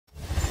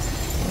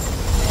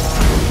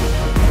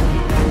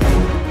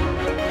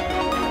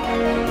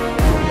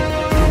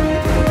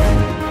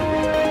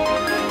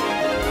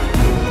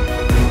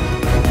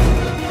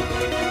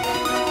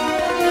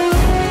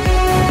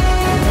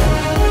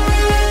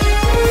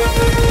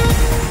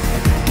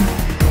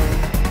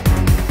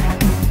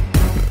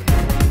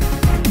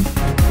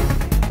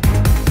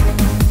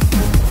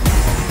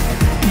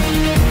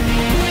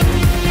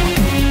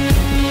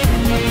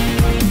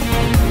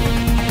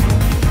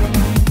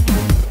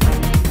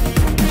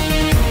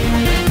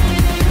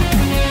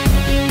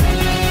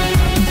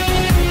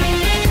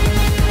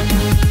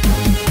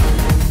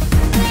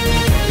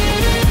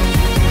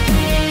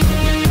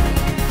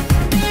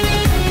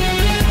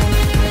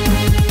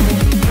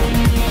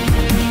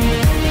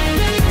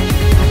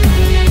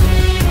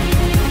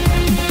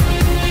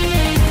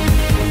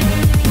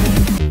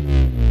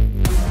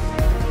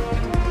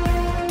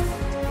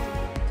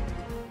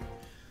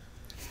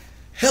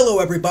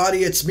Hello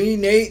everybody, it's me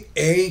Nate,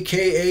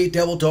 aka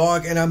Devil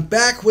Dog, and I'm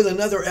back with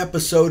another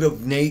episode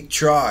of Nate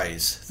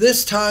Tries.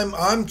 This time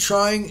I'm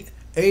trying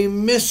a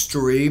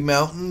mystery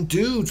Mountain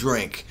Dew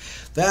drink.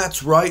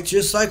 That's right,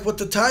 just like what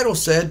the title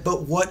said,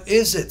 but what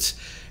is it?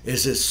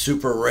 Is it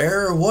super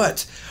rare or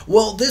what?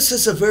 Well, this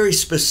is a very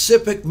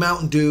specific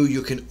Mountain Dew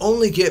you can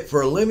only get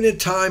for a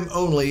limited time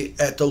only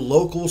at the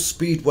local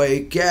Speedway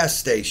gas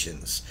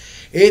stations.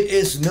 It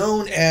is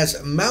known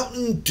as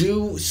Mountain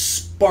Dew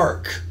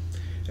Spark.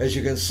 As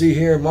you can see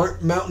here,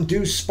 Mountain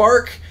Dew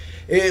Spark.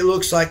 It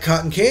looks like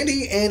cotton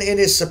candy, and it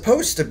is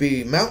supposed to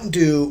be Mountain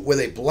Dew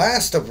with a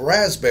blast of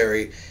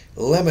raspberry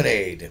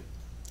lemonade.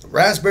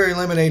 Raspberry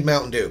lemonade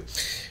Mountain Dew.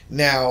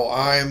 Now,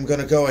 I'm going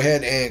to go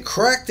ahead and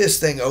crack this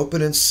thing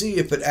open and see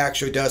if it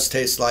actually does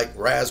taste like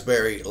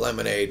raspberry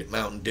lemonade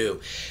Mountain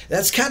Dew.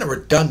 That's kind of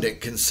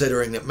redundant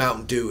considering that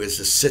Mountain Dew is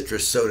a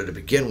citrus soda to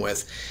begin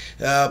with.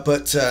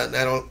 But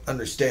I don't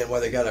understand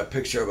why they got a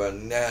picture of a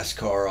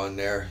NASCAR on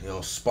there,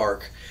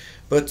 Spark.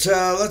 But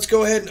let's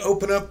go ahead and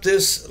open up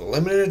this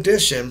limited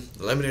edition,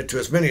 limited to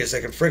as many as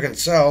they can friggin'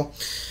 sell,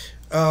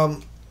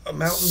 a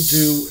Mountain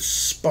Dew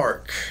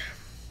Spark.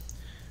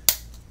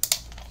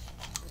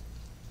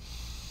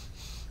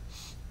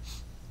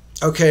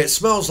 Okay, it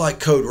smells like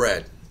Code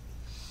Red.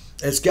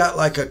 It's got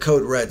like a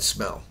Code Red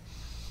smell.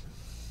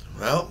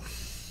 Well,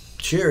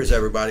 cheers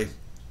everybody.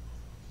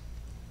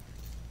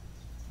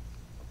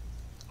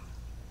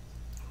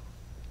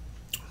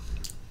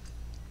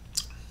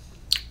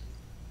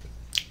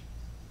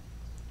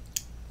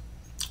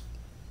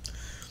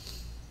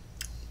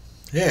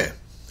 Yeah.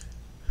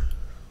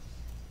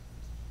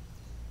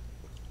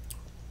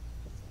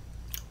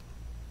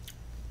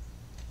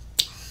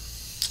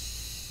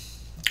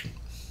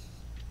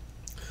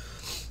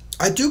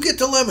 I do get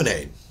the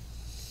lemonade.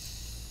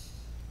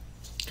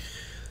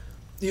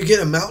 You get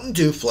a Mountain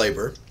Dew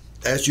flavor,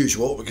 as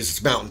usual, because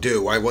it's Mountain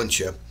Dew. Why wouldn't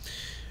you?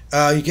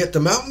 You get the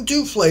Mountain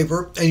Dew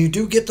flavor, and you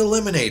do get the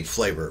lemonade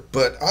flavor.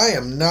 But I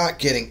am not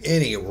getting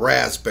any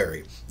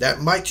raspberry.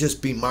 That might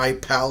just be my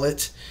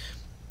palate,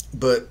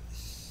 but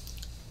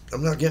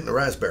I'm not getting the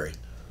raspberry.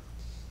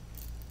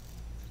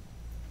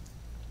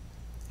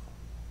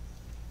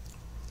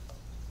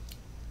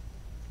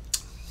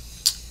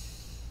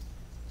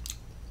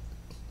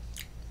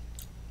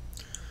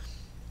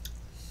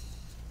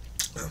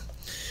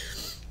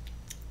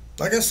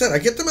 Like I said, I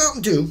get the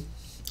Mountain Dew,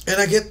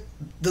 and I get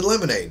the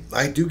lemonade.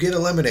 I do get a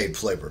lemonade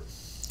flavor.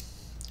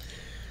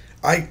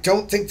 I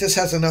don't think this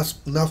has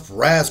enough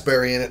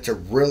raspberry in it to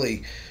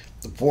really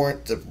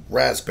warrant the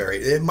raspberry.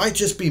 It might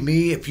just be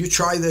me. If you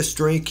try this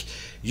drink,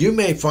 you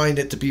may find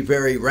it to be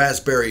very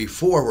raspberry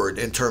forward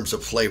in terms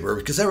of flavor,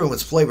 because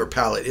everyone's flavor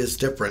palette is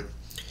different.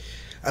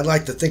 I'd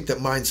like to think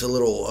that mine's a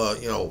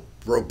little,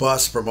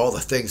 robust from all the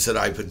things that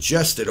I've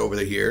ingested over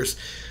the years.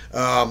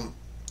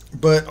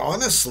 But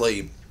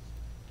honestly,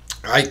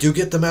 I do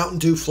get the Mountain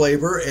Dew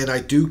flavor, and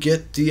I do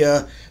get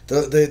the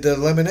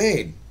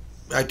lemonade.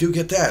 I do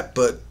get that,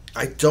 but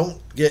I don't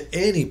get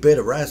any bit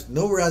of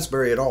no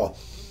raspberry at all.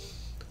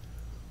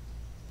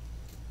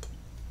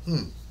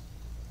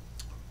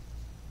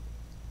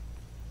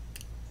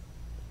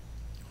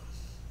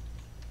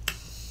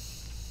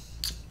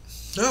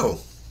 No.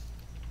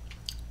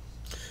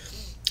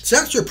 It's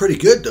actually pretty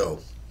good, though.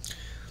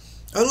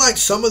 Unlike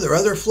some of their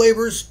other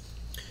flavors,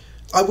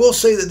 I will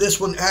say that this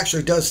one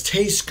actually does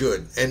taste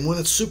good. And when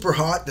it's super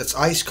hot, that's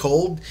ice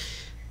cold,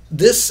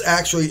 this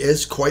actually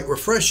is quite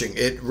refreshing.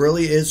 It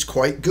really is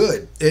quite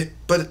good.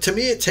 But to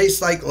me, it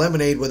tastes like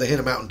lemonade with a hint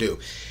of Mountain Dew.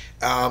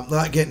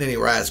 Not getting any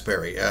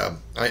raspberry.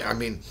 I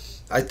mean,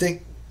 I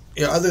think,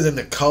 other than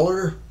the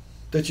color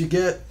that you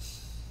get,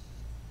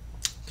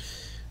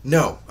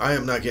 no, I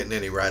am not getting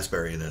any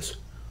raspberry in this.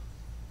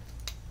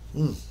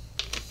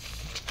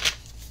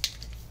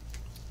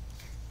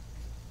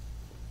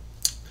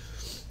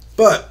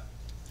 But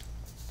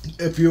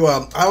if you,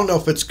 I don't know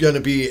if it's going to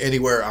be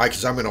anywhere,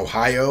 because I'm in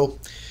Ohio.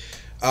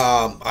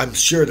 I'm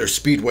sure there's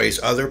Speedways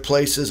other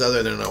places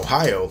other than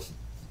Ohio.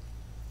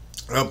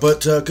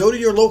 But go to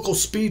your local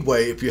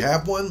Speedway if you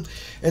have one,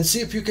 and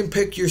see if you can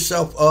pick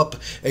yourself up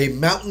a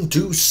Mountain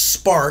Dew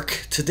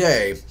Spark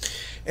today.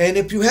 And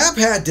if you have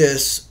had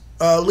this,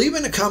 leave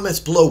in the comments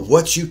below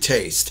what you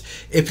taste.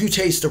 If you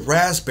taste the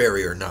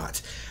raspberry or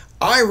not.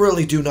 I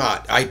really do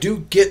not. I do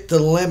get the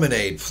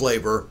lemonade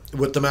flavor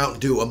with the Mountain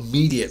Dew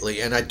immediately,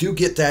 and I do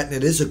get that, and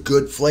it is a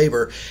good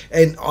flavor.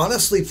 And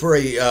honestly, for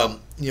a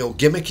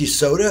gimmicky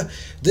soda,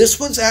 this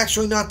one's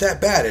actually not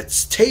that bad.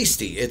 It's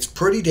tasty. It's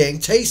pretty dang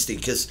tasty,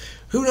 because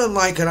who doesn't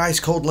like an ice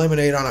cold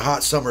lemonade on a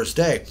hot summer's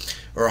day,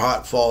 or a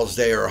hot fall's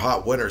day, or a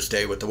hot winter's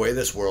day with the way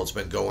this world's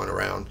been going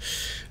around?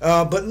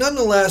 But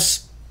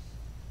nonetheless,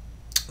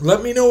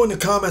 let me know in the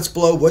comments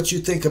below what you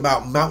think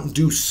about Mountain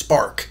Dew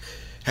Spark.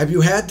 Have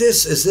you had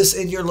this? Is this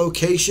in your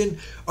location?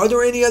 Are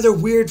there any other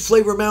weird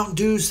flavor Mountain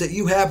Dews that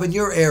you have in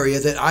your area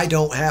that I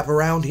don't have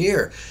around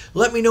here?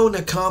 Let me know in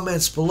the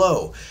comments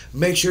below.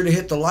 Make sure to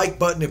hit the like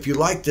button if you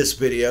like this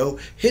video.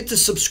 Hit the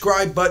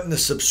subscribe button to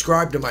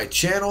subscribe to my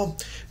channel.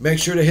 Make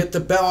sure to hit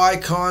the bell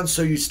icon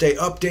so you stay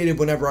updated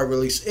whenever I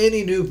release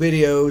any new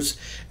videos.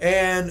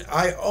 And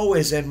I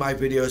always end my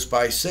videos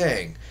by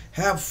saying,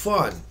 have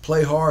fun,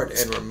 play hard,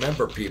 and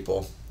remember,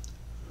 people,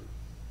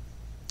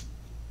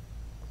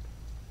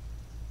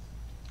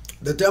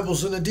 the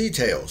devil's in the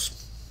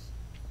details.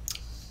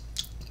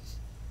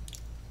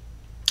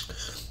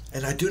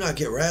 And I do not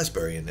get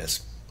raspberry in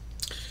this.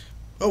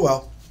 Oh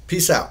well.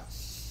 Peace out.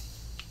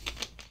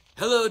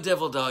 Hello,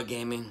 Devil Dog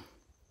Gaming.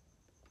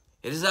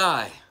 It is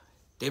I,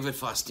 David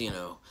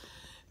Faustino,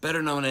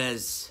 better known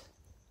as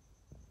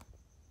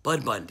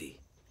Bud Bundy.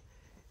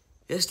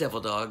 Yes,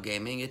 Devil Dog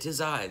Gaming, it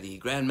is I, the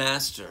Grand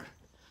Master,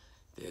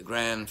 the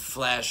Grand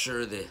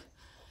Flasher, the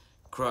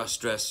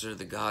Cross-Dresser,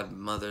 the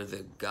Godmother,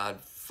 the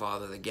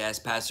Godfather, the Gas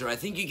Passer. I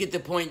think you get the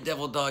point,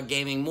 Devil Dog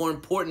Gaming. More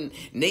important,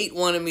 Nate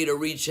wanted me to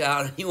reach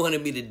out. He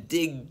wanted me to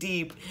dig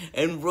deep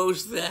and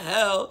roast the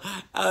hell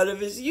out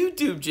of his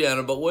YouTube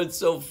channel. But what's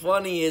so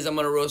funny is I'm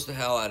going to roast the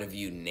hell out of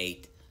you,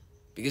 Nate,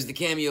 because the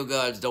Cameo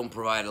Gods don't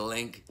provide a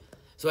link.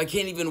 So I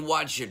can't even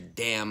watch your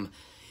damn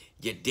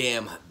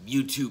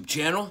YouTube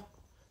channel.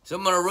 So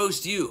I'm going to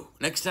roast you.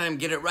 Next time,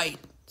 get it right.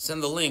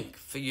 Send the link.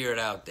 Figure it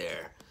out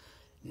there,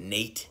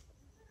 Nate.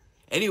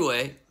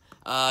 Anyway,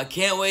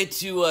 can't wait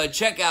to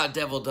check out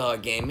Devil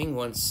Dog Gaming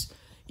once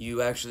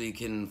you actually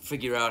can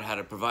figure out how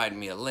to provide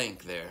me a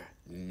link there,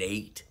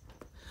 Nate.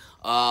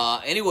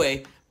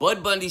 Anyway,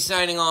 Bud Bundy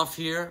signing off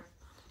here.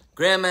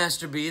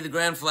 Grandmaster B, the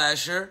Grand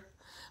Flasher.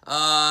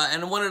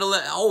 And I wanted to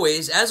let,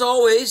 as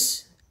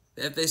always,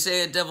 if they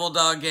say at Devil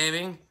Dog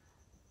Gaming,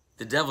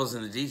 the devil's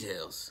in the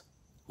details.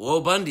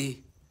 Whoa,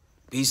 Bundy.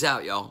 Peace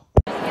out, y'all.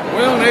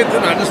 Well,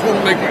 Nathan, I just want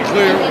to make it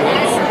clear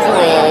once and for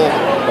all,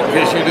 in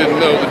case you didn't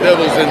know, the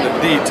devil's in the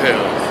details.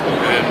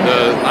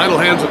 And idle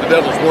hands at the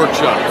devil's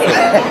workshop. So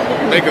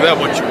make of that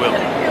what you will.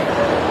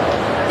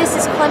 This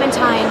is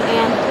Clementine,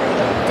 and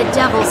the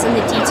devil's in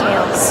the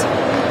details.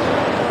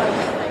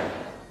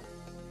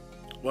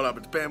 What up,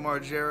 it's Bam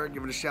Margera,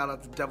 giving a shout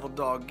out to Devil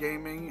Dog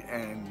Gaming,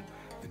 and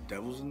the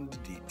devil's in the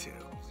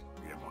details.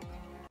 Yeah, man.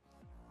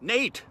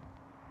 Nate!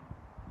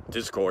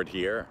 Discord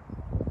here.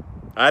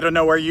 I don't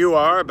know where you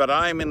are, but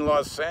I'm in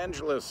Los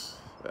Angeles,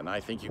 and I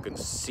think you can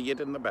see it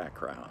in the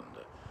background.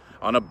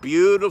 On a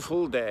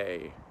beautiful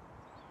day.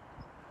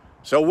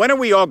 So when are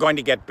we all going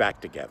to get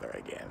back together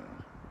again?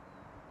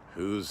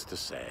 Who's to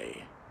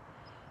say?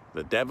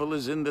 The devil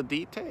is in the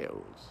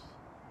details.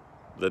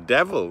 The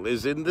devil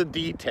is in the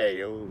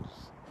details.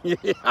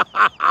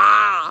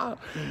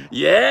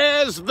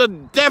 Yes, the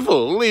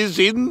devil is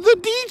in the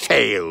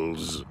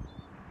details.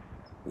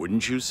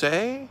 Wouldn't you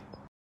say?